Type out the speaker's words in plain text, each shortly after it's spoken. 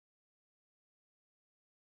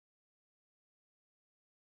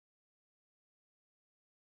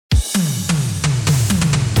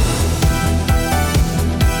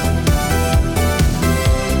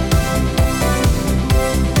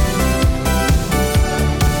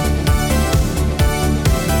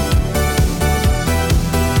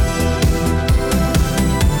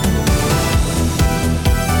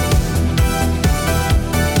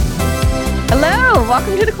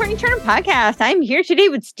welcome to the Courtenay podcast. I'm here today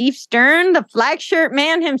with Steve Stern, the flag shirt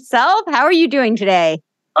man himself. How are you doing today?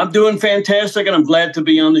 I'm doing fantastic, and I'm glad to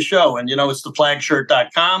be on the show. And, it's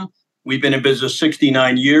theflagshirt.com. We've been in business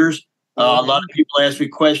 69 years. A lot of people ask me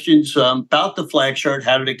questions about the flag shirt.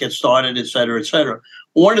 How did it get started, et cetera, et cetera.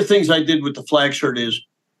 One of the things I did with the flag shirt is,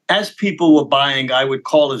 as people were buying, I would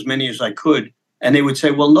call as many as I could. And they would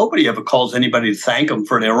say, well, nobody ever calls anybody to thank them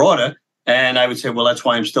for their order. And I would say, well, that's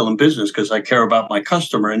why I'm still in business, because I care about my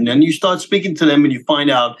customer. And then you start speaking to them and you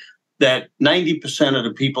find out that 90% of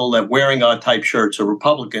the people that wearing our type shirts are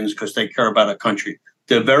Republicans because they care about our country.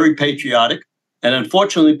 They're very patriotic. And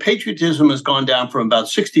unfortunately, patriotism has gone down from about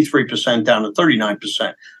 63% down to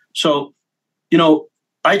 39%. So,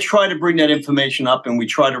 I try to bring that information up, and we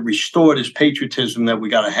try to restore this patriotism that we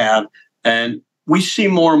got to have. And we see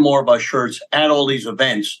more and more of our shirts at all these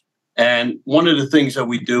events. And one of the things that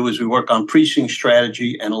we do is we work on precinct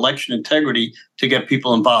strategy and election integrity to get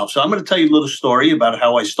people involved. So I'm going to tell you a little story about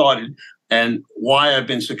how I started and why I've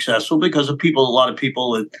been successful, because of people, a lot of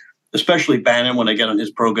people, especially Bannon, when I get on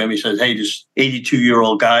his program, he says, hey, this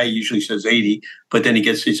 82-year-old guy, he usually says 80, but then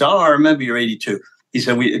he says, oh, I remember you're 82. He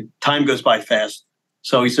said, time goes by fast.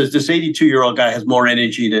 So he says, this 82-year-old guy has more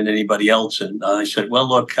energy than anybody else. And I said, well,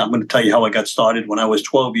 look, I'm going to tell you how I got started. When I was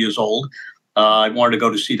 12 years old, I wanted to go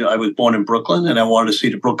to see I was born in Brooklyn, and I wanted to see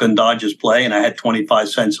the Brooklyn Dodgers play, and I had 25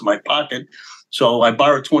 cents in my pocket. So I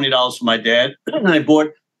borrowed $20 from my dad, and I bought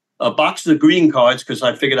a box of greeting cards because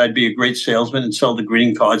I figured I'd be a great salesman and sell the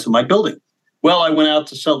greeting cards in my building. Well, I went out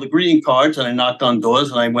to sell the greeting cards, and I knocked on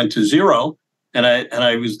doors, and I went to zero, and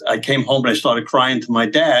I came home and I started crying to my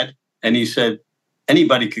dad, and he said,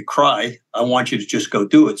 anybody could cry. I want you to just go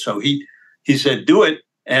do it. So he said, do it.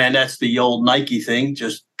 And that's the old Nike thing,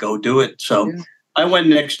 just go do it. So I went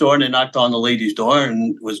next door and I knocked on the lady's door,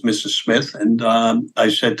 and it was Mrs. Smith. And I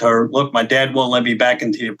said to her, look, my dad won't let me back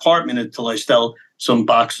into the apartment until I sell some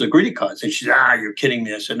boxes of greeting cards. And she said, you're kidding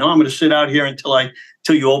me. I said, no, I'm going to sit out here until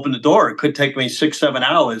you open the door. It could take me 6-7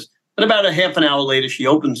 hours. And about a half an hour later, she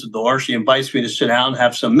opens the door. She invites me to sit down and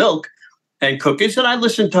have some milk and cookies. And I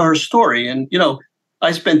listened to her story. And,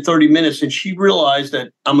 I spent 30 minutes, and she realized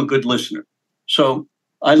that I'm a good listener. So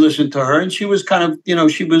I listened to her, and she was kind of,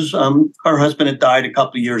 she was, her husband had died a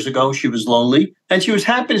couple of years ago. She was lonely, and she was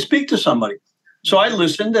happy to speak to somebody. So I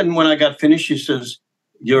listened, and when I got finished, she says,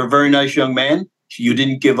 you're a very nice young man. You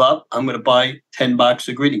didn't give up. I'm going to buy 10 boxes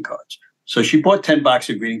of greeting cards. So she bought 10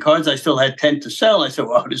 boxes of greeting cards. I still had 10 to sell. I said,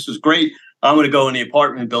 wow, this is great. I'm going to go in the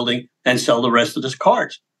apartment building and sell the rest of these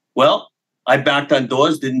cards. Well, I backed on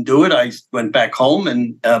doors, didn't do it. I went back home,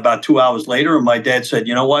 and about 2 hours later, my dad said,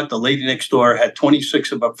 you know what? The lady next door had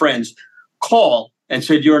 26 of her friends call and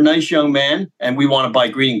said, you're a nice young man, and we want to buy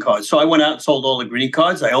greeting cards. So I went out and sold all the greeting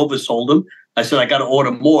cards. I oversold them. I said, I got to order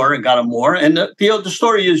more, and got them more. And the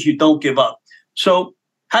story is, you don't give up. So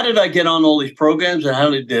how did I get on all these programs, and how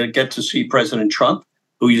did I get to see President Trump,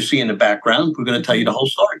 who you see in the background? We're going to tell you the whole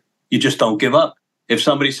story. You just don't give up. If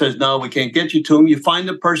somebody says, no, we can't get you to him, you find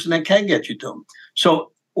the person that can get you to him.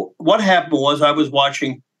 So what happened was, I was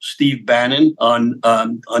watching Steve Bannon on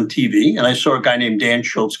TV, and I saw a guy named Dan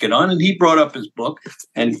Schultz get on, and he brought up his book,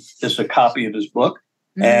 and this is a copy of his book,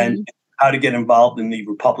 and how to get involved in the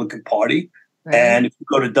Republican Party. Right. And if you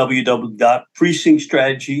go to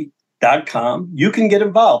www.precinctstrategy.com, you can get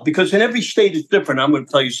involved, because in every state is different. I'm going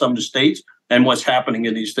to tell you some of the states and what's happening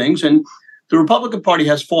in these things. And the Republican Party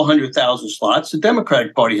has 400,000 slots. The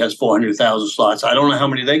Democratic Party has 400,000 slots. I don't know how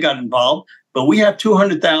many they got involved, but we have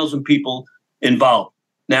 200,000 people involved.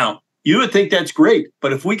 Now, you would think that's great,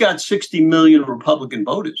 but if we got 60 million Republican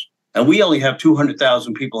voters and we only have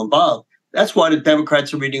 200,000 people involved, that's why the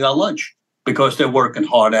Democrats are eating our lunch, because they're working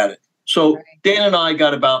hard at it. So Dan and I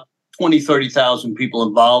got about 20, 30,000 people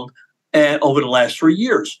involved over the last 3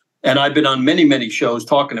 years. And I've been on many, many shows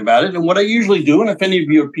talking about it. And what I usually do, and if any of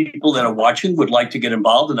your people that are watching would like to get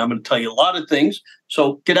involved, and I'm going to tell you a lot of things.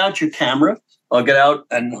 So get out your camera, or get out,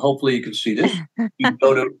 and hopefully you can see this. You can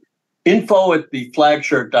go to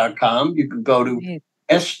info@theflagshirt.com. You can go to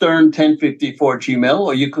sstern1054@gmail,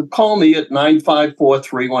 or you could call me at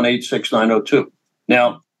 954-318-6902.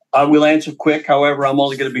 Now, I will answer quick. However, I'm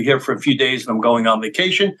only going to be here for a few days, and I'm going on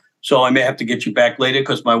vacation. So I may have to get you back later,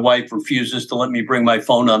 because my wife refuses to let me bring my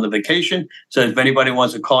phone on the vacation. So if anybody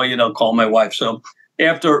wants to call you, they'll call my wife. So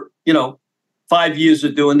after, 5 years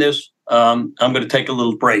of doing this, I'm going to take a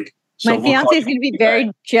little break. My fiance is going to be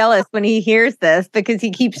very jealous when he hears this, because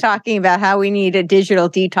he keeps talking about how we need a digital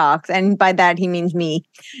detox. And by that, he means me.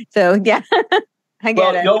 So, yeah, I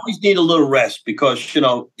get it. You always need a little rest, because,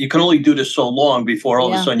 you can only do this so long before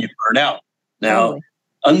all of a sudden you burn out. Now,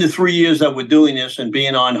 in the 3 years that we're doing this and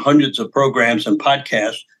being on hundreds of programs and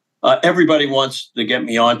podcasts, everybody wants to get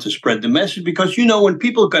me on to spread the message because, when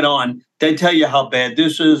people get on, they tell you how bad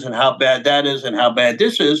this is and how bad that is and how bad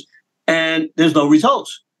this is, and there's no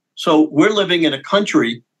results. So we're living in a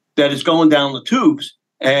country that is going down the tubes.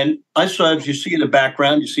 And I saw, as you see in the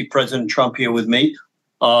background, you see President Trump here with me.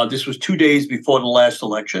 This was 2 days before the last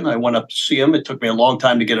election. I went up to see him. It took me a long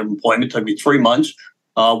time to get an appointment. It took me 3 months.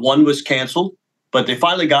 One was canceled, but they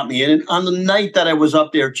finally got me in. And on the night that I was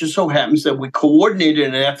up there, it just so happens that we coordinated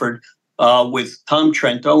an effort with Tom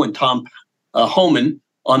Trento and Tom Homan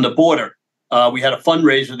on the border. We had a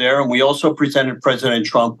fundraiser there, and we also presented President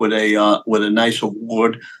Trump with a nice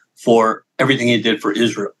award for everything he did for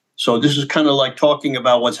Israel. So this is kind of like talking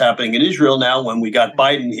about what's happening in Israel now. When we got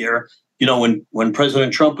Biden here, when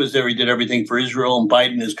President Trump was there, he did everything for Israel, and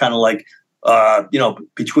Biden is kind of like,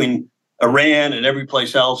 between Iran and every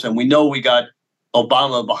place else. And we know we got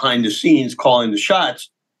Obama behind the scenes calling the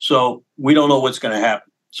shots. So we don't know what's going to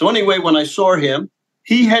happen. So anyway, when I saw him,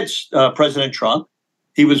 he had President Trump.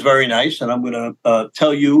 He was very nice. And I'm going to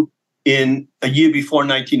tell you, in a year before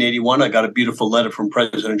 1981, I got a beautiful letter from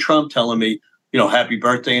President Trump telling me, happy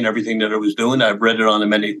birthday and everything that I was doing. I've read it on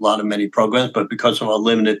a lot of many programs, but because of our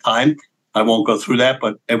limited time, I won't go through that.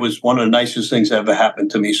 But it was one of the nicest things that ever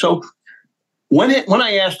happened to me. So when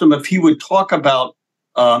I asked him if he would talk about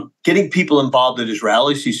getting people involved at his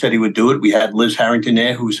rallies, he said he would do it. We had Liz Harrington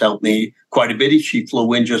there, who's helped me quite a bit. She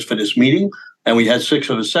flew in just for this meeting. And we had 6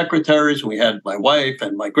 of his secretaries. We had my wife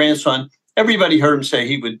and my grandson. Everybody heard him say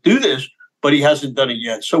he would do this, but he hasn't done it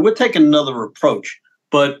yet. So we're taking another approach.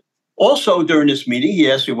 But also during this meeting, he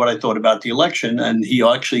asked me what I thought about the election, and he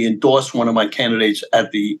actually endorsed one of my candidates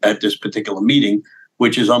at this particular meeting,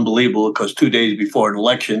 which is unbelievable because 2 days before an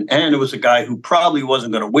election, and it was a guy who probably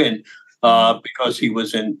wasn't going to win because he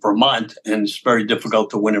was in Vermont, and it's very difficult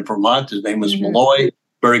to win in Vermont. His name was Malloy,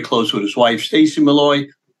 very close with his wife, Stacey Malloy,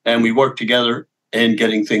 and we worked together in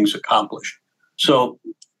getting things accomplished. So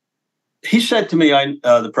he said to me,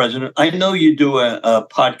 the president, I know you do a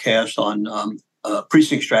podcast on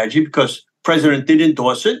precinct strategy because president did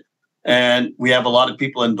endorse it. And we have a lot of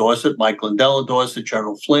people endorse it. Mike Lindell endorsed it,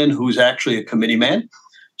 General Flynn, who's actually a committee man.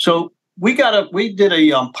 So we did a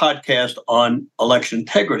podcast on election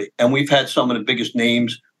integrity, and we've had some of the biggest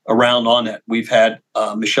names around on that. We've had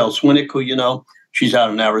Michelle Swinick, who she's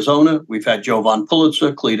out in Arizona. We've had Jovan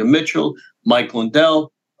Pulitzer, Cleta Mitchell, Mike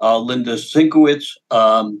Lindell, Linda Sinkowitz,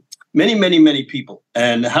 many, many, many people.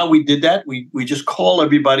 And how we did that, we just call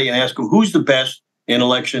everybody and ask them who's the best in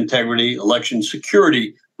election integrity, election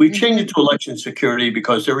security. We changed it to election security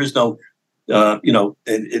because there is no,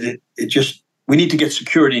 we need to get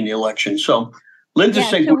security in the election. So Linda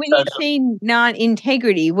Sinkowitz. So when you say not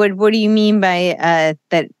integrity, what do you mean by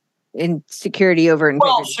that? In security over integrity?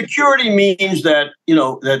 Well, security means that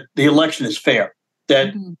that the election is fair,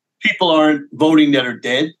 that people aren't voting that are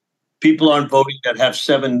dead, people aren't voting that have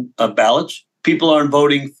 7 ballots, people aren't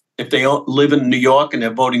voting if they live in New York and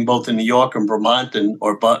they're voting both in New York and Vermont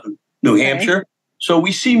or New Hampshire. So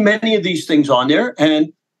we see many of these things on there,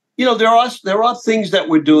 and there are things that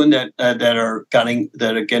we're doing that are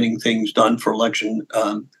getting things done for election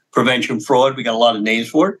prevention fraud. We got a lot of names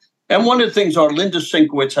for it. And one of the things Linda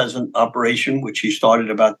Sinkowitz has an operation, which she started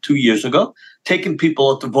about 2 years ago, taking people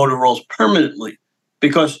off the voter rolls permanently,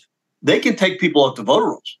 because they can take people off the voter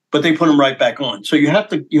rolls, but they put them right back on. So you have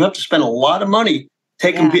to spend a lot of money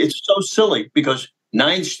taking. Yeah. It's so silly because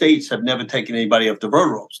 9 states have never taken anybody off the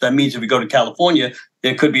voter rolls. That means if you go to California,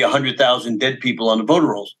 there could be 100,000 dead people on the voter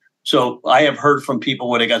rolls. So I have heard from people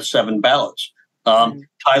where they got 7 ballots.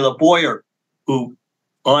 Tyler Boyer, who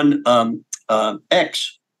on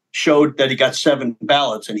X showed that he got 7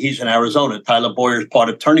 ballots, and he's in Arizona. Tyler Boyer is part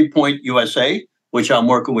of Turning Point USA, which I'm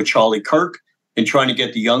working with Charlie Kirk in trying to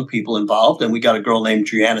get the young people involved. And we got a girl named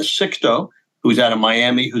Gianna Sixto, who's out of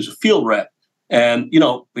Miami, who's a field rep. And,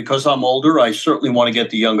 because I'm older, I certainly want to get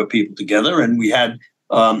the younger people together. And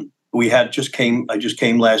I just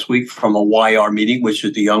came last week from a YR meeting, which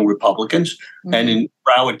is the Young Republicans. Mm-hmm. And in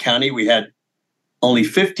Broward County, we had only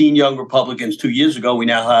 15 young Republicans 2 years ago. We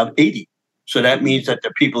now have 80. So that means that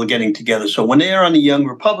the people are getting together. So when they are on the Young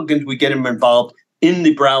Republicans, we get them involved in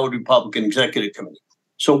the Broward Republican Executive Committee.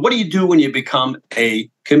 So what do you do when you become a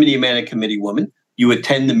committee man and committee woman? You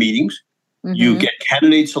attend the meetings. Mm-hmm. You get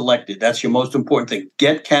candidates elected. That's your most important thing.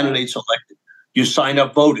 Get candidates elected. You sign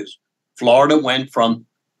up voters. Florida went from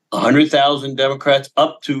 100,000 Democrats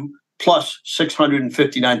up to plus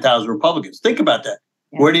 659,000 Republicans. Think about that.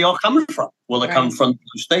 Yeah. Where are they all coming from? Well, they're coming from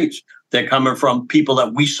blue states. They're coming from people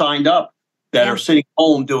that we signed up that are sitting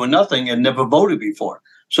home doing nothing and never voted before.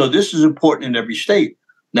 So this is important in every state.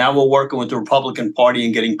 Now we're working with the Republican Party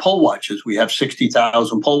and getting poll watchers. We have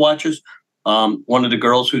 60,000 poll watchers. One of the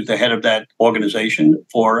girls who's the head of that organization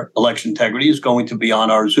for election integrity is going to be on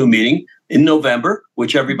our Zoom meeting in November,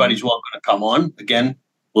 which everybody's welcome to come on. Again,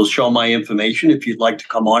 we'll show my information if you'd like to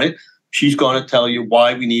come on it. She's going to tell you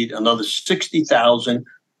why we need another 60,000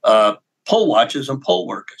 poll watchers and poll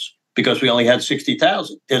workers, because we only had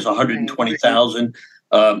 60,000. There's 120,000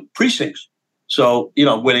 precincts. So,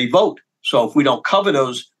 where they vote. So if we don't cover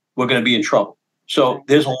those, we're going to be in trouble. So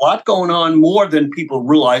there's a lot going on, more than people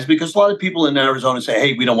realize, because a lot of people in Arizona say,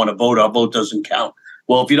 hey, we don't want to vote. Our vote doesn't count.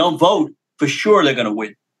 Well, if you don't vote, for sure they're going to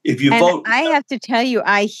win. If you vote. I have to tell you,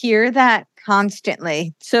 I hear that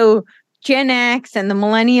constantly. So Gen X and the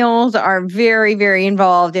millennials are very, very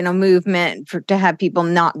involved in a movement to have people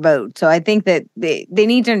not vote. So I think that they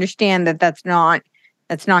need to understand that that's not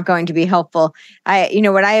going to be helpful.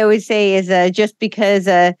 What I always say is just because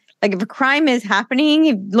like if a crime is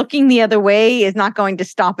happening, looking the other way is not going to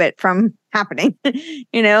stop it from happening.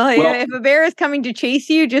 If a bear is coming to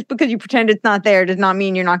chase you, just because you pretend it's not there does not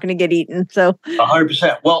mean you're not going to get eaten. So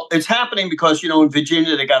 100%. Well, it's happening because, in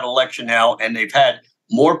Virginia, they got an election now and they've had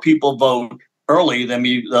more people vote early than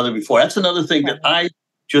the other before. That's another thing that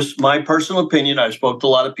my personal opinion, I spoke to a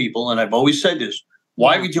lot of people and I've always said this.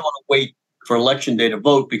 Why would you want to wait for election day to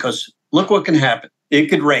vote? Because look what can happen.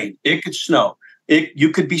 It could rain. It could snow. You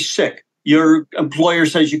could be sick. Your employer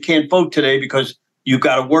says you can't vote today because you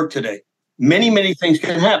got to work today. Many, many things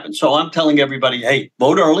can happen. So I'm telling everybody, hey,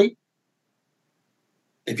 vote early.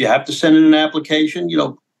 If you have to send in an application,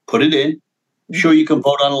 put it in. Sure, you can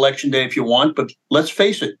vote on election day if you want, but let's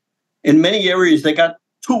face it. In many areas, they got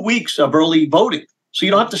 2 weeks of early voting. So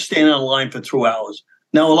you don't have to stand on line for 2 hours.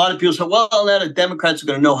 Now, a lot of people say, well, now the Democrats are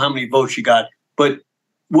going to know how many votes you got. But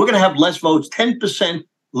we're going to have less votes, 10%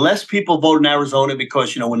 less people vote in Arizona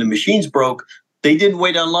because, when the machines broke, they didn't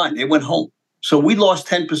wait online. They went home. So we lost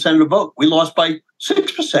 10% of the vote. We lost by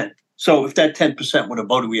 6%. So if that 10% would have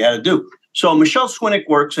voted, we had to do. So Michelle Swinick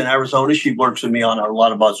works in Arizona. She works with me on a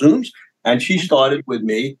lot of our Zooms. And she started with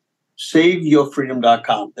me,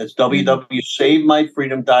 saveyourfreedom.com. That's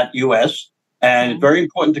www.savemyfreedom.us. And it's very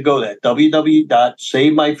important to go there,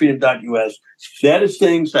 www.savemyfreedom.us. That is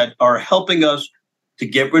things that are helping us to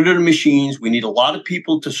get rid of the machines. We need a lot of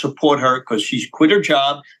people to support her because she's quit her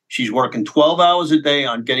job. She's working 12 hours a day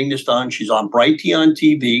on getting this done. She's on Bright T on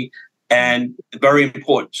TV, and very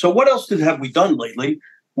important. So what else have we done lately?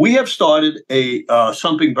 We have started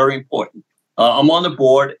something very important. I'm on the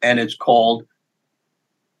board, and it's called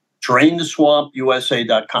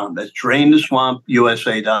DrainTheSwampUSA.com. That's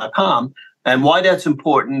DrainTheSwampUSA.com. And why that's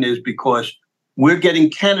important is because we're getting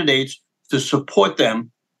candidates to support them.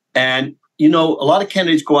 And, a lot of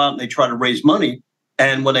candidates go out and they try to raise money.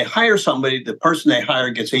 And when they hire somebody, the person they hire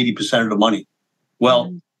gets 80% of the money.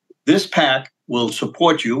 Well, this PAC will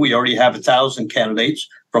support you. We already have 1,000 candidates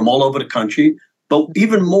from all over the country. But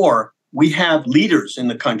even more, we have leaders in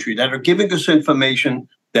the country that are giving us information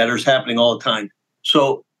that is happening all the time.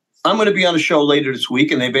 So I'm going to be on a show later this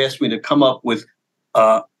week, and they've asked me to come up with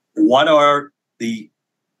what are the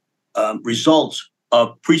results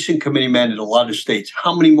of precinct committee men in a lot of states.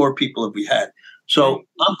 How many more people have we had? So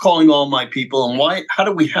I'm calling all my people. And why? How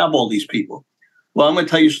do we have all these people? Well, I'm going to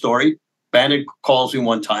tell you a story. Bannon calls me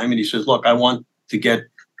one time, and he says, look, I want to get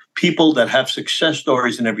people that have success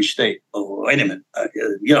stories in every state. Oh, wait a minute. I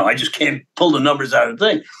just can't pull the numbers out of the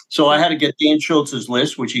thing. So I had to get Dan Schultz's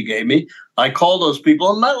list, which he gave me. I called those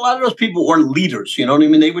people, and not a lot of those people weren't leaders. You know what I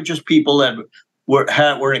mean? They were just people that were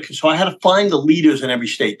in. So I had to find the leaders in every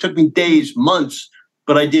state. It took me days, months,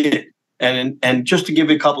 but I did it. And just to give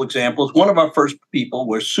you a couple examples, one of our first people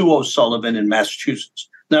was Sue O'Sullivan in Massachusetts.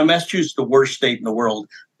 Now, Massachusetts is the worst state in the world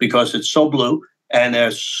because it's so blue and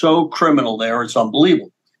they're so criminal there. It's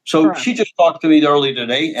unbelievable. So She just talked to me earlier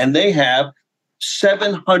today, and they have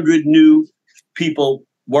 700 new people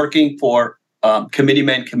working for committee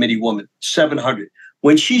men, committee women, 700.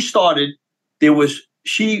 When she started,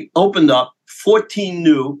 she opened up 14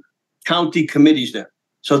 new county committees there.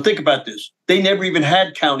 So think about this. They never even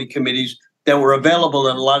had county committees that were available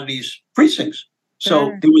in a lot of these precincts.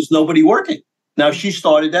 So there was nobody working. Now she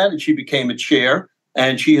started that and she became a chair,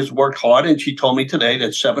 and she has worked hard. And she told me today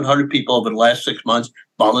that 700 people over the last 6 months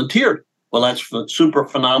volunteered. Well, that's super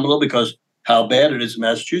phenomenal because how bad it is in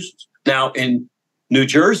Massachusetts. Now in New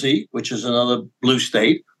Jersey, which is another blue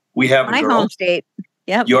state, we have a girl. My home state.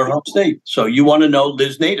 Yep. Your home state. So you want to know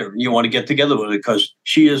Liz Nader, and you want to get together with her because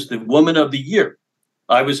she is the Woman of the Year.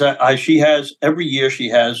 She has every year she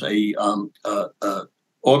has an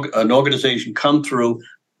organization come through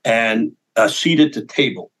and seat at the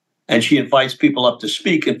table. and she invites people up to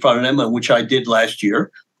speak in front of them, which I did last year.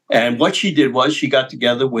 And what she did was she got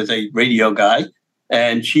together with a radio guy,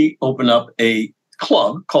 and she opened up a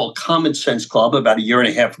club called Common Sense Club about a year and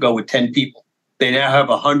a half ago with 10 people. They now have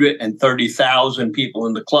 130,000 people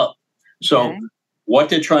in the club. So what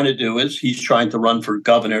they're trying to do is he's trying to run for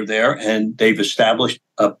governor there, and they've established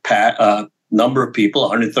a number of people,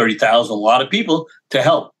 130,000, a lot of people to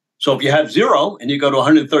help. So if you have zero and you go to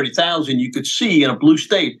 130,000, you could see in a blue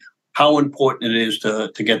state how important it is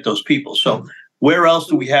to get those people. So where else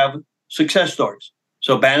do we have success stories?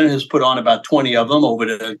 So Bannon has put on about 20 of them over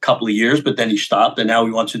a couple of years, but then he stopped, and now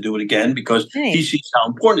he wants to do it again because he sees how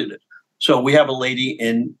important it is. So we have a lady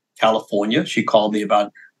in California. She called me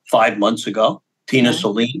about 5 months ago, Tina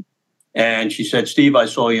Saline, and she said, Steve, I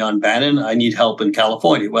saw you on Bannon. I need help in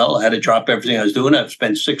California. Well, I had to drop everything I was doing. I've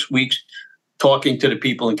spent 6 weeks talking to the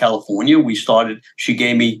people in California. She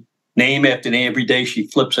gave me name after name every day. She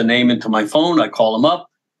flips a name into my phone. I call them up.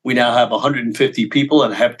 We now have 150 people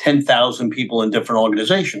and have 10,000 people in different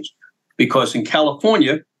organizations, because in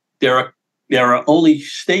California, there are only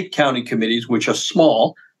state county committees, which are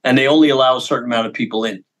small, and they only allow a certain amount of people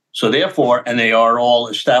in. So therefore, and they are all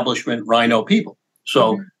establishment rhino people.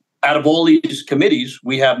 So out of all these committees,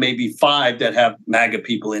 we have maybe 5 that have MAGA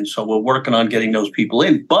people in. So we're working on getting those people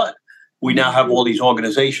in. But we now have all these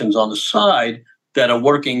organizations on the side that are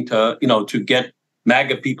working to get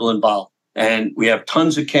MAGA people involved. And we have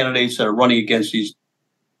tons of candidates that are running against these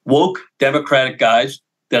woke Democratic guys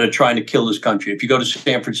that are trying to kill this country. If you go to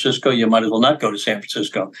San Francisco, you might as well not go to San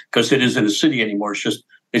Francisco, because it isn't a city anymore.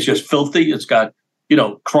 It's just filthy. It's got,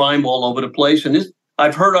 crime all over the place. And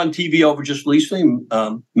I've heard on TV over just recently,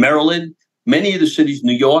 Maryland, many of the cities,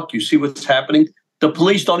 New York, you see what's happening. The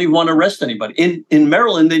police don't even want to arrest anybody. In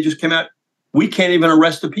Maryland, they just came out. We can't even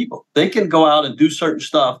arrest the people. They can go out and do certain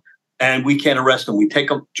stuff, and we can't arrest them. We take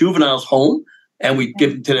juveniles home and we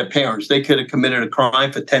give them to their parents. They could have committed a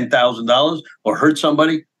crime for $10,000 or hurt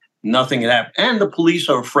somebody. Nothing had happened. And the police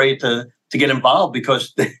are afraid to get involved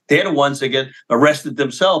because they're the ones that get arrested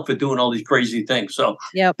themselves for doing all these crazy things. So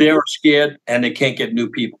they're scared and they can't get new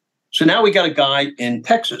people. So now we got a guy in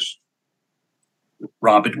Texas,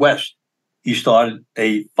 Robert West. He started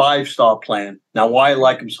a 5-star plan. Now, why I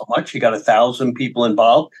like him so much, he got 1,000 people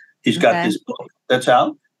involved. He's got this book that's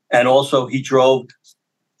out. And also he drove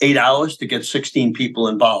 8 hours to get 16 people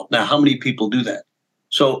involved. Now, how many people do that?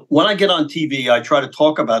 So when I get on TV, I try to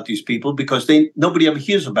talk about these people because nobody ever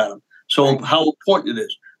hears about them. So how important it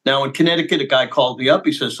is. Now, in Connecticut, a guy called me up.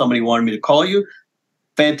 He says, somebody wanted me to call you.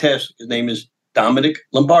 Fantastic. His name is Dominic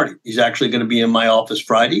Lombardi. He's actually going to be in my office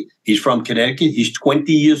Friday. He's from Connecticut. He's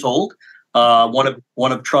 20 years old.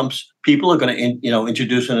 One of Trump's people are going to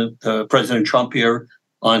introduce him to President Trump here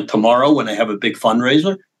on tomorrow when they have a big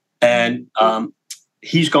fundraiser. And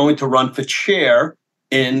he's going to run for chair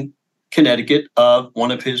in Connecticut of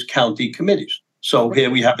one of his county committees. So here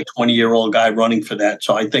we have a 20-year-old guy running for that.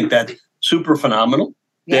 So I think that's super phenomenal.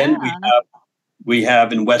 Yeah. Then we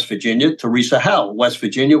have in West Virginia, Teresa Howell, West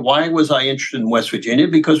Virginia. Why was I interested in West Virginia?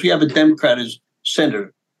 Because we have a Democrat as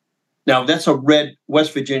senator. Now,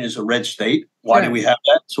 West Virginia is a red state. Why do we have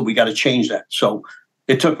that? So we got to change that. So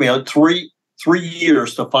it took me 3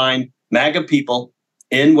 years to find MAGA people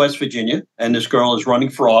in West Virginia. And this girl is running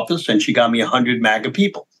for office, and she got me 100 MAGA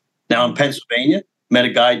people. Now in Pennsylvania, met a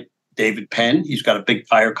guy, David Penn. He's got a big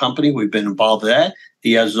tire company. We've been involved with that.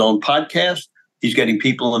 He has his own podcast. He's getting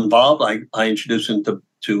people involved. I introduced him to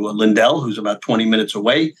Lindell, who's about 20 minutes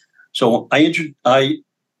away. So I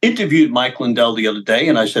interviewed Mike Lindell the other day,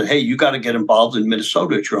 and I said, hey, you got to get involved in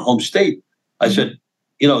Minnesota. It's your home state. I said,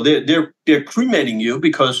 they're cremating you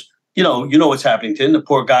because, you know what's happening to him. The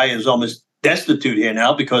poor guy is almost destitute here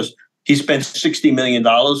now because he spent $60 million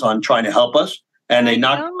on trying to help us. And they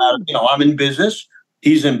knocked him out. I'm in business.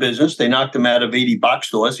 He's in business. They knocked him out of 80 box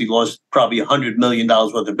stores. He lost probably $100 million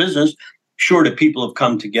worth of business. Sure, the people have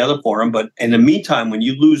come together for him. But in the meantime, when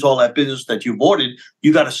you lose all that business that you've ordered,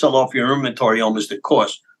 you got to sell off your inventory almost at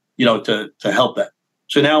cost, to help that.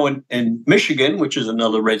 So now in Michigan, which is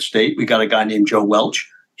another red state, we got a guy named Joe Welch.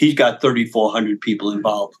 He's got 3,400 people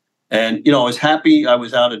involved. And, I was happy. I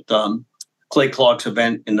was out at Clay Clark's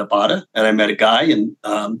event in Nevada, and I met a guy, and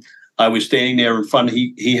I was standing there in front.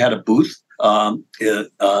 He had a booth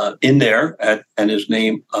in there, and his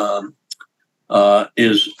name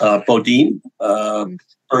is Bodine,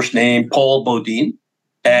 first name Paul Bodine.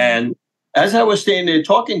 And as I was standing there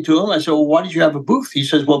talking to him, I said, well, why did you have a booth? He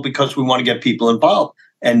says, well, because we want to get people involved.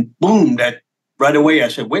 And boom, that right away, I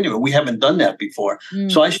said, wait a minute, we haven't done that before.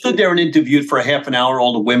 So I stood there and interviewed for a half an hour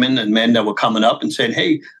all the women and men that were coming up and said,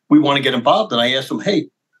 hey, we want to get involved. And I asked them, hey,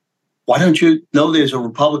 why don't you know there's a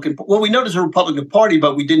Republican? Well, we know there's a Republican Party,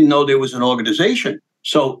 but we didn't know there was an organization.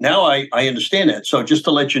 So now I understand that. So just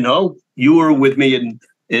to let you know, you were with me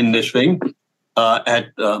in this thing at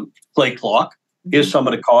Play Clock. Here's some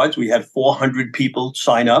of the cards. We had 400 people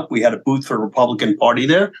sign up. We had a booth for the Republican Party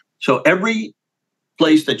there. So every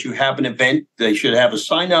place that you have an event, they should have a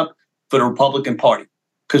sign up for the Republican Party,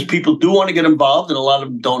 because people do want to get involved and a lot of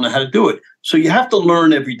them don't know how to do it. So you have to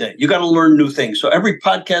learn every day. You got to learn new things. So every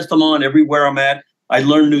podcast I'm on, everywhere I'm at, I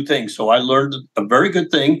learn new things. So I learned a very good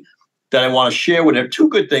thing that I want to share with everyone. Two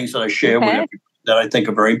good things that I share with everyone that I think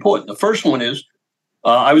are very important. The first one is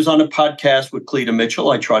I was on a podcast with Cleta Mitchell.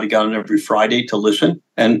 I try to get on every Friday to listen.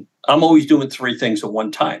 And I'm always doing 3 things at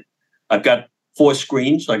one time. I've got 4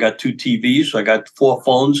 screens. I got 2 TVs. I got 4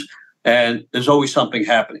 phones. And there's always something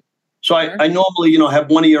happening. So I normally, have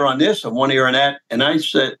one ear on this and one ear on that. And I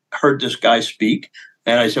heard this guy speak.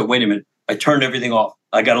 And I said, wait a minute. I turned everything off.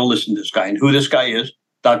 I got to listen to this guy. And who this guy is,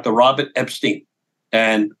 Dr. Robert Epstein.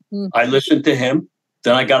 And I listened to him.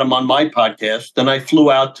 Then I got him on my podcast. Then I flew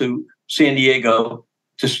out to San Diego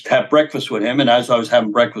to have breakfast with him. And as I was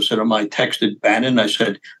having breakfast with him, I texted Bannon. I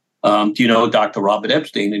said, do you know Dr. Robert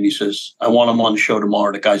Epstein? And he says, I want him on the show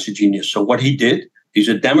tomorrow. The guy's a genius. So what he did, he's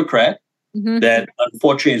a Democrat that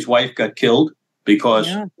unfortunately his wife got killed because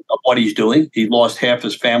of what he's doing. He lost half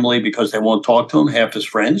his family because they won't talk to him, half his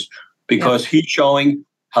friends, because he's showing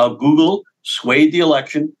how Google swayed the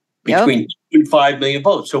election between 2 and 5 million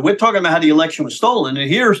votes. So we're talking about how the election was stolen. And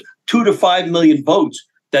here's 2 to 5 million votes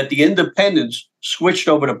that the independents switched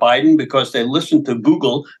over to Biden because they listened to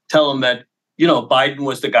Google tell them that, Biden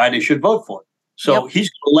was the guy they should vote for. So he's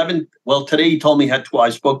 11. Well, today he told me I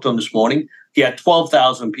spoke to him this morning. He had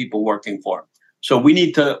 12,000 people working for him. So we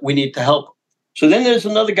need to help him. So then there's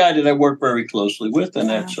another guy that I work very closely with, and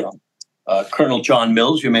that's Colonel John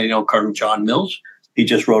Mills. You may know Colonel John Mills. He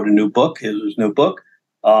just wrote a new book, his new book.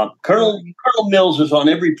 Colonel Mills is on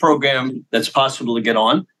every program that's possible to get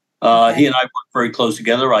on. He and I work very close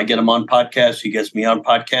together. I get him on podcasts. He gets me on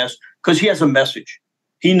podcasts because he has a message.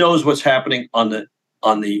 He knows what's happening on the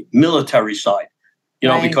military side,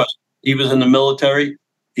 because he was in the military.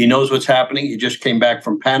 He knows what's happening. He just came back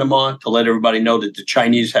from Panama to let everybody know that the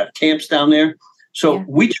Chinese have camps down there. So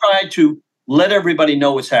we try to let everybody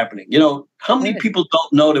know what's happening. How many people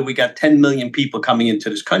don't know that we got 10 million people coming into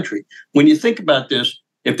this country? When you think about this,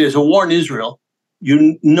 if there's a war in Israel,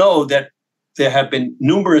 you know that there have been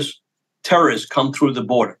numerous terrorists come through the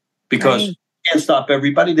border because you can't stop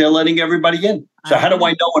everybody. They're letting everybody in. So how do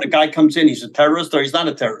I know when a guy comes in, he's a terrorist or he's not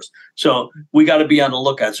a terrorist? So we got to be on the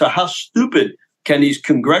lookout. So how stupid can these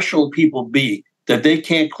congressional people be that they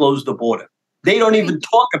can't close the border? They don't even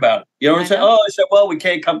talk about it. You know what I'm saying? I said, well, we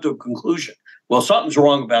can't come to a conclusion. Well, something's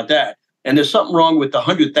wrong about that. And there's something wrong with the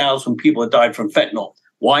 100,000 people that died from fentanyl.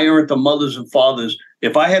 Why aren't the mothers and fathers?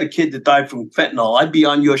 If I had a kid that died from fentanyl, I'd be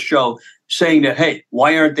on your show saying that, hey,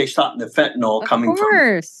 why aren't they stopping the fentanyl coming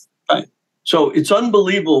from? Right. So it's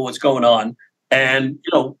unbelievable what's going on. And,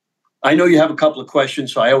 I know you have a couple of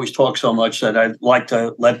questions, so I always talk so much that I'd like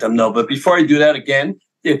to let them know. But before I do that, again,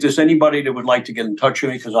 if there's anybody that would like to get in touch with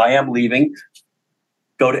me, because I am leaving,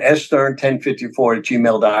 go to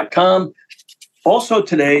stern1054@gmail.com. Also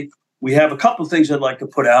today, we have a couple of things I'd like to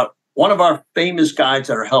put out. One of our famous guides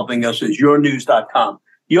that are helping us is yournews.com.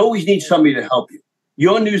 You always need somebody to help you.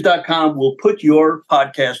 Yournews.com will put your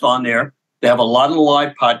podcast on there. They have a lot of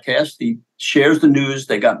live podcasts. He shares the news.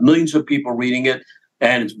 They got millions of people reading it,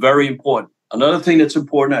 and it's very important. Another thing that's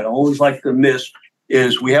important, I always like to miss,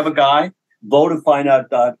 is we have a guy,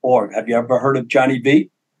 voteandfindout.org. Have you ever heard of Johnny V?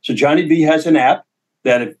 So Johnny V has an app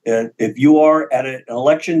that if you are at an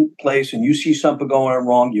election place and you see something going on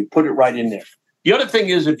wrong, you put it right in there. The other thing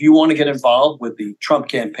is, if you want to get involved with the Trump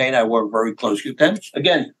campaign, I work very closely with them.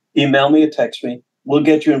 Again, email me or text me. We'll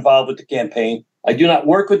get you involved with the campaign. I do not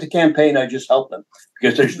work with the campaign. I just help them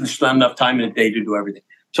because there's just not enough time in the day to do everything.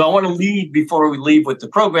 So I want to lead before we leave with the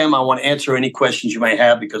program. I want to answer any questions you might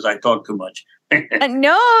have because I talk too much.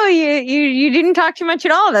 No, you didn't talk too much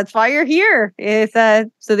at all. That's why you're here, is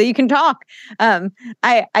so that you can talk.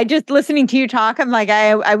 I just listening to you talk, I'm like,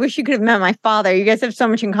 I wish you could have met my father. You guys have so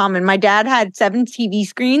much in common. My dad had 7 TV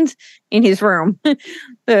screens in his room.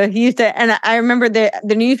 So he used to, and I remember the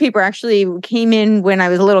newspaper actually came in when I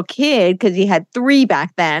was a little kid because he had 3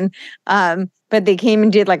 back then. But they came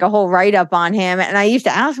and did like a whole write-up on him. And I used to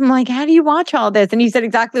ask him, like, how do you watch all this? And he said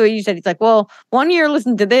exactly what you said. He's like, well, one ear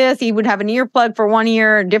listened to this. He would have an earplug for one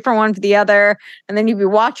ear, a different one for the other. And then he'd be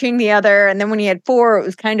watching the other. And then when he had 4, it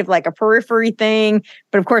was kind of like a periphery thing.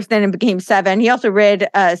 But of course, then it became 7. He also read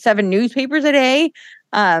 7 newspapers a day.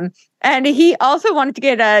 And he also wanted to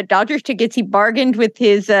get Dodgers tickets. He bargained with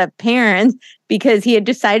his parents because he had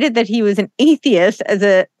decided that he was an atheist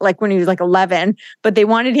when he was like 11, but they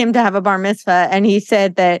wanted him to have a bar mitzvah, and he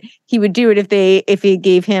said that he would do it if he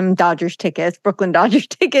gave him Dodgers tickets, Brooklyn Dodgers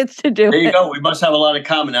tickets to do it. There you go. We must have a lot in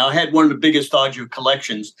common. Now, I had one of the biggest Dodger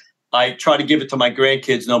collections. I tried to give it to my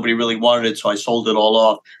grandkids. Nobody really wanted it, so I sold it all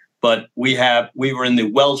off. But we were in the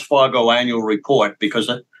Wells Fargo annual report because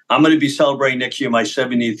I'm going to be celebrating next year my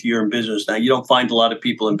 70th year in business. Now, you don't find a lot of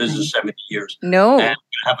people in business 70 years. No. And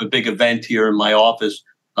I have a big event here in my office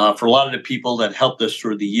for a lot of the people that helped us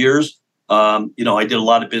through the years. I did a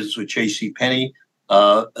lot of business with J.C. Penney,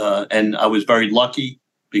 and I was very lucky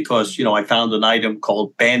because, I found an item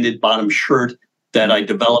called banded bottom shirt that I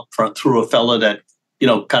developed through a fella that,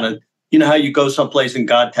 how you go someplace and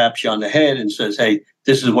God taps you on the head and says, hey,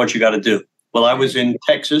 this is what you got to do. Well, I was in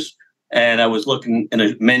Texas and I was looking in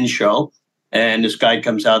a men's show, and this guy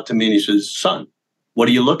comes out to me and he says, son, what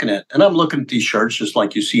are you looking at? And I'm looking at these shirts just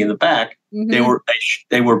like you see in the back. Mm-hmm.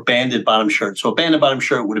 They were banded bottom shirts. So a banded bottom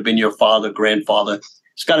shirt would have been your father, grandfather.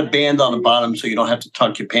 It's got a band on the bottom so you don't have to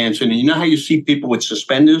tuck your pants in. And you know how you see people with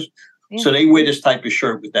suspenders? Yeah. So they wear this type of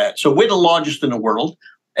shirt with that. So we're the largest in the world.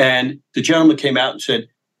 And the gentleman came out and said,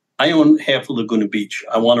 I own half of Laguna Beach.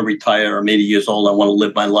 I want to retire. I'm 80 years old. I want to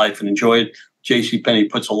live my life and enjoy it. J.C. Penney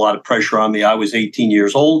puts a lot of pressure on me. I was 18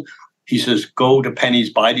 years old. He says, go to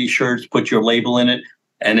Penny's, buy these shirts, put your label in it,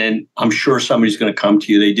 and then I'm sure somebody's going to come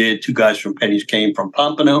to you. They did. 2 guys from Penny's came from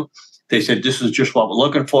Pompano. They said, this is just what we're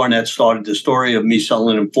looking for, and that started the story of me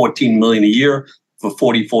selling them $14 million a year for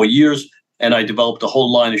 44 years, and I developed a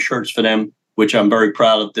whole line of shirts for them, which I'm very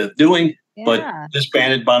proud of doing. Yeah. But this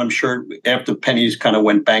banded bottom shirt, after Penny's kind of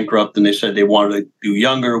went bankrupt, and they said they wanted to do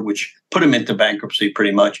younger, which put them into bankruptcy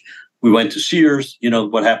pretty much. We went to Sears,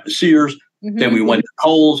 what happened to Sears. Mm-hmm. Then we went to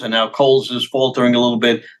Kohl's, and now Kohl's is faltering a little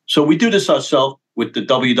bit. So we do this ourselves with the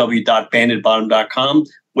www.bandedbottom.com.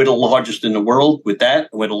 We're the largest in the world with that.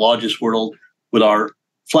 We're the largest world with our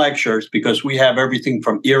flag shirts because we have everything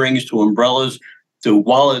from earrings to umbrellas to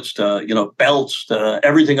wallets to, belts to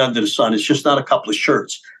everything under the sun. It's just not a couple of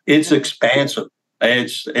shirts. It's expansive.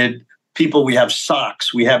 People, we have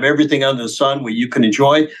socks. We have everything under the sun where you can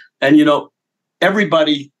enjoy. And,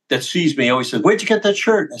 everybody that sees me always says, where'd you get that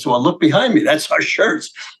shirt? I said, well, look behind me. That's our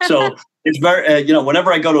shirts. So it's very,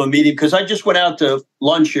 whenever I go to a meeting, because I just went out to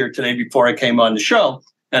lunch here today before I came on the show,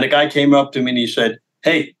 and a guy came up to me and he said,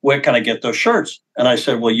 hey, where can I get those shirts? And I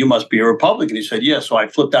said, well, you must be a Republican. He said, yeah. So I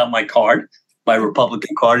flipped out my card, my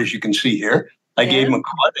Republican card, as you can see here. I gave him a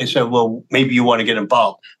card. They said, well, maybe you want to get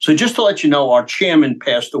involved. So just to let you know, our chairman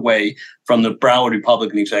passed away from the Broward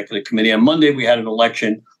Republican Executive Committee. On Monday, we had an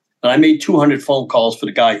election. And I made 200 phone calls for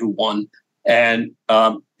the guy who won, and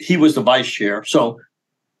he was the vice chair. So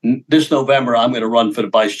this November, I'm going to run for the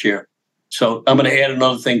vice chair. So I'm going to add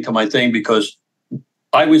another thing to my thing because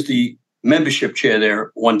I was the membership chair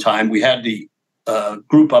there one time. We had the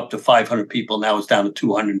group up to 500 people. Now it's down to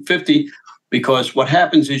 250 because what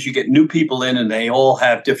happens is you get new people in and they all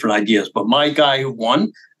have different ideas. But my guy who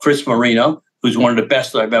won, Chris Marino, who's one of the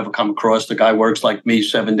best that I've ever come across, the guy works like me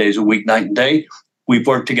 7 days a week, night and day. We've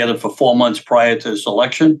worked together for 4 months prior to this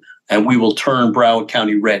election, and we will turn Broward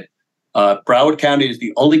County red. Broward County is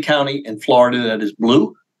the only county in Florida that is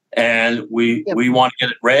blue, and we want to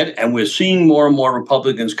get it red, and we're seeing more and more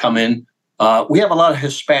Republicans come in. We have a lot of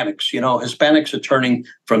Hispanics. Hispanics are turning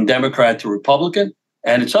from Democrat to Republican,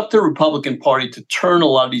 and it's up to the Republican Party to turn a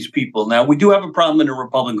lot of these people. Now, we do have a problem in the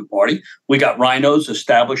Republican Party. We got rhinos,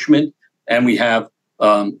 establishment, and we have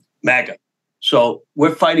MAGA. So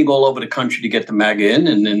we're fighting all over the country to get the MAGA in.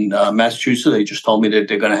 And in Massachusetts, they just told me that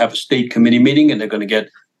they're going to have a state committee meeting and they're going to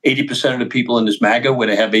get 80% of the people in this MAGA where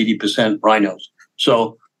they have 80% rhinos.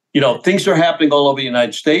 So, things are happening all over the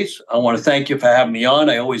United States. I want to thank you for having me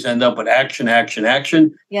on. I always end up with action, action,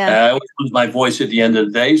 action. Yeah. I always lose my voice at the end of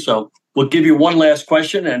the day. So we'll give you one last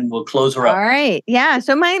question and we'll close her up. All right. Yeah.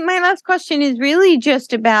 So my last question is really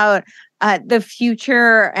just about the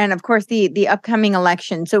future and, of course, the upcoming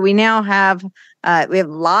election. So we now have a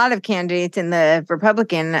lot of candidates in the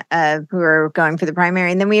Republican who are going for the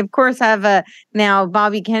primary. And then we, of course, have now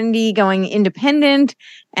Bobby Kennedy going independent.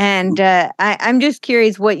 And I'm just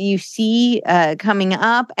curious what you see coming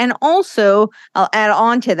up. And also, I'll add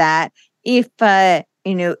on to that, if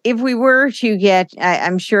we were to get,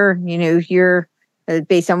 I'm sure, you're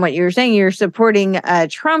based on what you were saying, you're supporting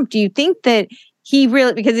Trump. Do you think that he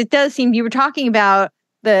really, because it does seem you were talking about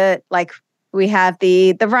the We have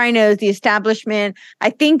the rhinos, the establishment. I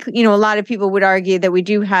think, a lot of people would argue that we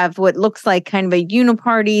do have what looks like kind of a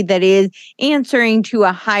uniparty that is answering to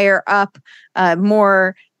a higher up,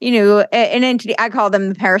 more, an entity. I call them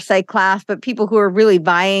the parasite class, but people who are really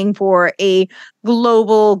vying for a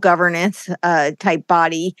global governance type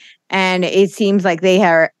body. And it seems like they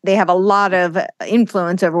have a lot of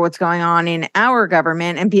influence over what's going on in our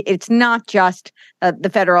government. And it's not just the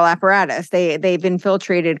federal apparatus. They've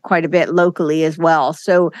infiltrated quite a bit locally as well.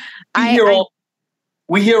 So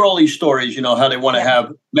we hear all these stories, how they want to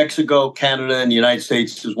have Mexico, Canada, and the United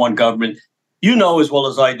States as one government. You know as well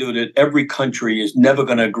as I do that every country is never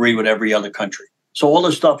going to agree with every other country. So all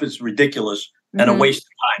this stuff is ridiculous and a waste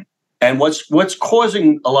of time. And what's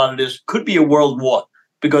causing a lot of this could be a world war,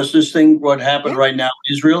 because this thing, what happened right now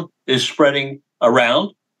in Israel, is spreading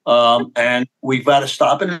around, and we've got to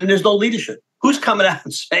stop it. And there's no leadership. Who's coming out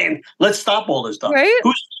and saying, let's stop all this stuff? Right?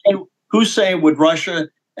 Who's saying with Russia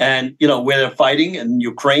and, where they're fighting in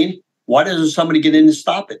Ukraine, why doesn't somebody get in and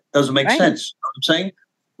stop it? Doesn't make sense. You know what I'm saying?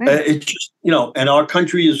 It's just, and our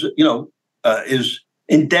country is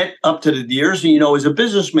in debt up to the ears. And, as a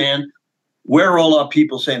businessman, where are all our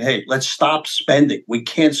people saying, hey, let's stop spending? We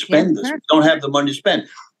can't spend this. We don't have the money to spend.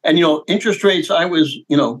 And, interest rates,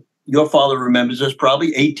 your father remembers this,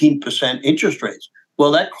 probably 18% interest rates. Well,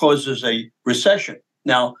 that causes a recession.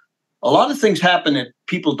 Now, a lot of things happen that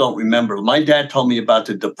people don't remember. My dad told me about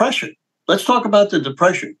the Depression. Let's talk about the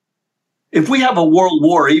Depression. If we have a world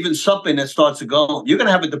war, even something that starts to go, you're going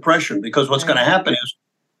to have a depression, because what's going to happen is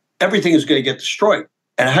everything is going to get destroyed.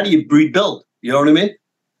 And how do you rebuild? You know what I mean?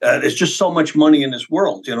 There's just so much money in this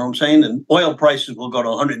world. You know what I'm saying? And oil prices will go to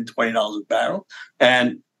 $120 a barrel.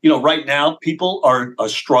 And, right now people are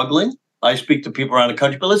struggling. I speak to people around the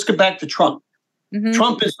country, but let's get back to Trump. Mm-hmm.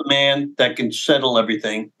 Trump is the man that can settle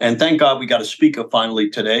everything. And thank God we got a speaker finally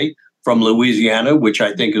today from Louisiana, which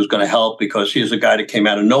I think is going to help, because he's a guy that came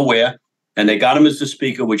out of nowhere. And they got him as the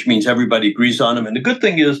speaker, which means everybody agrees on him. And the good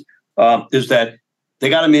thing is that they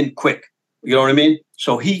got him in quick. You know what I mean?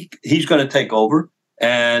 So he's going to take over,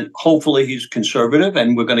 and hopefully he's conservative,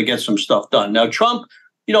 and we're going to get some stuff done. Now, Trump,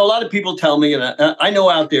 a lot of people tell me, and I know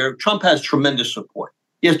out there, Trump has tremendous support.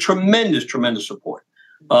 He has tremendous support.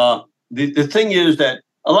 The thing is that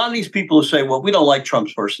a lot of these people say, well, we don't like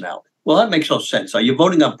Trump's personality. Well, that makes no sense. Are you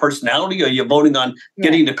voting on personality, or are you voting on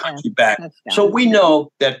getting the country back? So we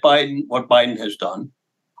know that what Biden has done,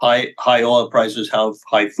 high oil prices,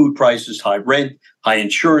 high food prices, high rent, high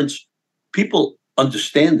insurance, people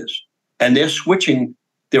understand this. And they're switching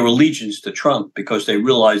their allegiance to Trump because they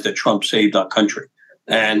realize that Trump saved our country.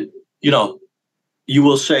 And, you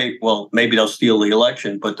will say, well, maybe they'll steal the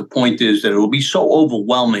election. But the point is that it will be so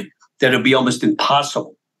overwhelming that it'll be almost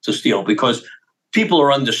impossible to steal, because people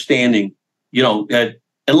are understanding, that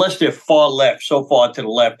unless they're far left, so far to the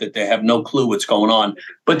left that they have no clue what's going on.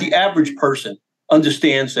 But the average person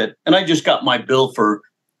understands that. And I just got my bill for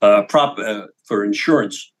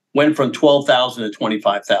insurance, went from $12,000 to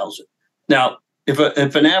 $25,000. Now, if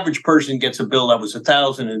an average person gets a bill that was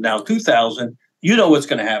 $1,000 and now $2,000, you know what's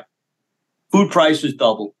going to happen. Food prices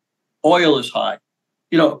double, oil is high.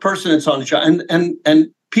 A person that's on the job, and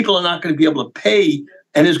people are not going to be able to pay,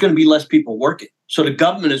 and there's going to be less people working. So the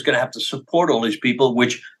government is going to have to support all these people,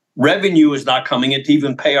 which revenue is not coming in to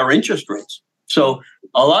even pay our interest rates. So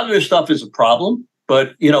a lot of this stuff is a problem,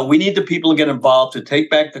 but we need the people to get involved to take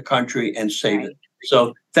back the country and save it.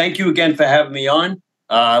 So thank you again for having me on.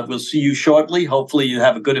 We'll see you shortly. Hopefully you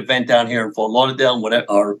have a good event down here in Fort Lauderdale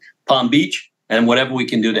or Palm Beach, and whatever we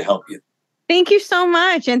can do to help you. Thank you so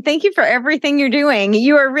much. And thank you for everything you're doing.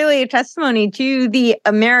 You are really a testimony to the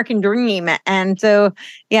American dream. And so,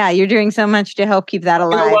 you're doing so much to help keep that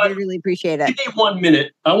alive. I really appreciate it. Give me 1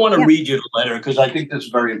 minute. I want to read you the letter, because I think this is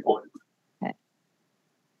very important. Okay.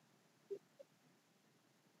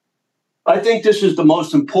 I think this is the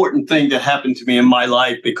most important thing that happened to me in my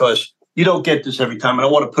life, because you don't get this every time. And I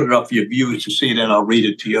want to put it up for your viewers to see it, and I'll read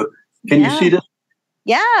it to you. Can you see this?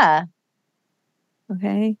 Yeah.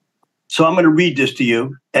 Okay. So I'm going to read this to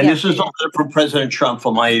you. And this is a letter from President Trump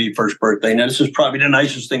for my 81st birthday. Now, this is probably the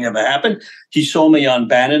nicest thing ever happened. He saw me on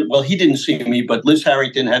Bannon. Well, he didn't see me, but Liz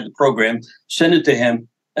Harrington had the program, sent it to him.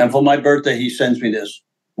 And for my birthday, he sends me this.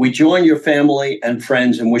 We join your family and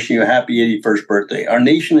friends in wishing you a happy 81st birthday. Our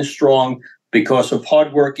nation is strong because of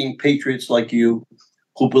hardworking patriots like you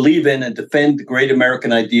who believe in and defend the great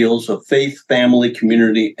American ideals of faith, family,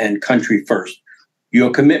 community, and country first.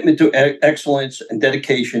 Your commitment to excellence and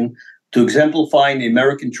dedication to exemplifying the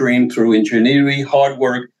American dream through ingenuity, hard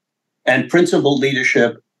work, and principled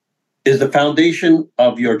leadership is the foundation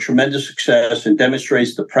of your tremendous success and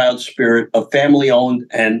demonstrates the proud spirit of family-owned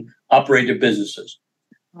and operated businesses.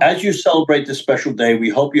 As you celebrate this special day, we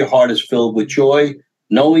hope your heart is filled with joy,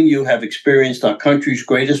 knowing you have experienced our country's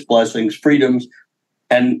greatest blessings, freedoms,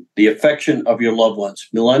 and the affection of your loved ones.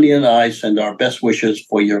 Melania and I send our best wishes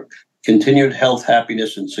for your continued health,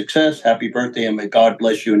 happiness, and success. Happy birthday, and may God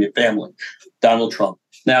bless you and your family. Donald Trump.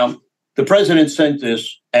 Now, the president sent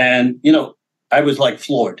this, and, I was like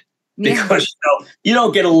floored because you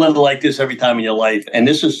don't get a letter like this every time in your life. And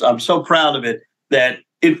I'm so proud of it that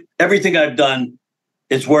everything I've done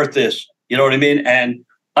is worth this. You know what I mean? And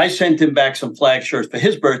I sent him back some flag shirts for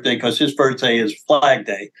his birthday because his birthday is Flag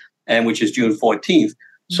Day, and which is June 14th.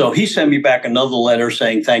 So he sent me back another letter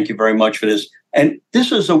saying, thank you very much for this. And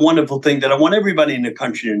this is a wonderful thing that I want everybody in the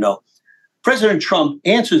country to know. President Trump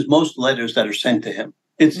answers most letters that are sent to him.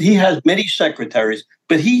 He has many secretaries,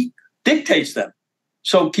 but he dictates them.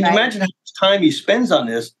 So can you imagine how much time he spends on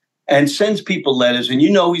this and sends people letters? And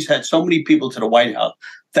he's had so many people to the White House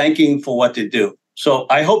thanking him for what they do. So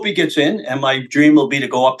I hope he gets in, and my dream will be to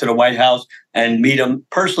go up to the White House and meet him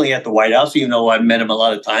personally at the White House, even though I've met him a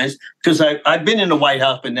lot of times, because I've been in the White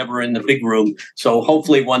House, but never in the big room. So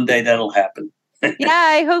hopefully one day that'll happen. Yeah,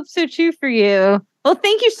 I hope so too for you. Well,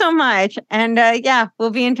 thank you so much. And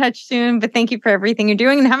we'll be in touch soon. But thank you for everything you're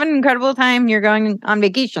doing, and have an incredible time. You're going on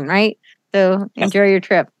vacation, right? So enjoy your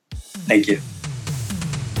trip. Thank you.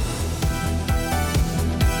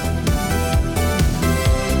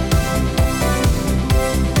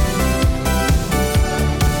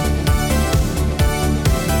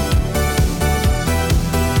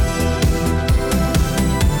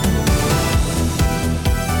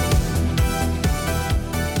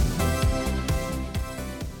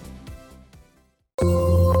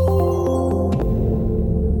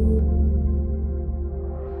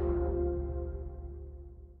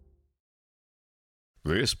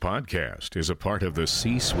 This podcast is a part of the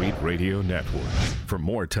C-Suite Radio Network. For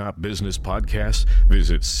more top business podcasts,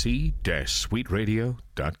 visit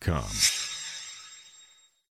c-suiteradio.com.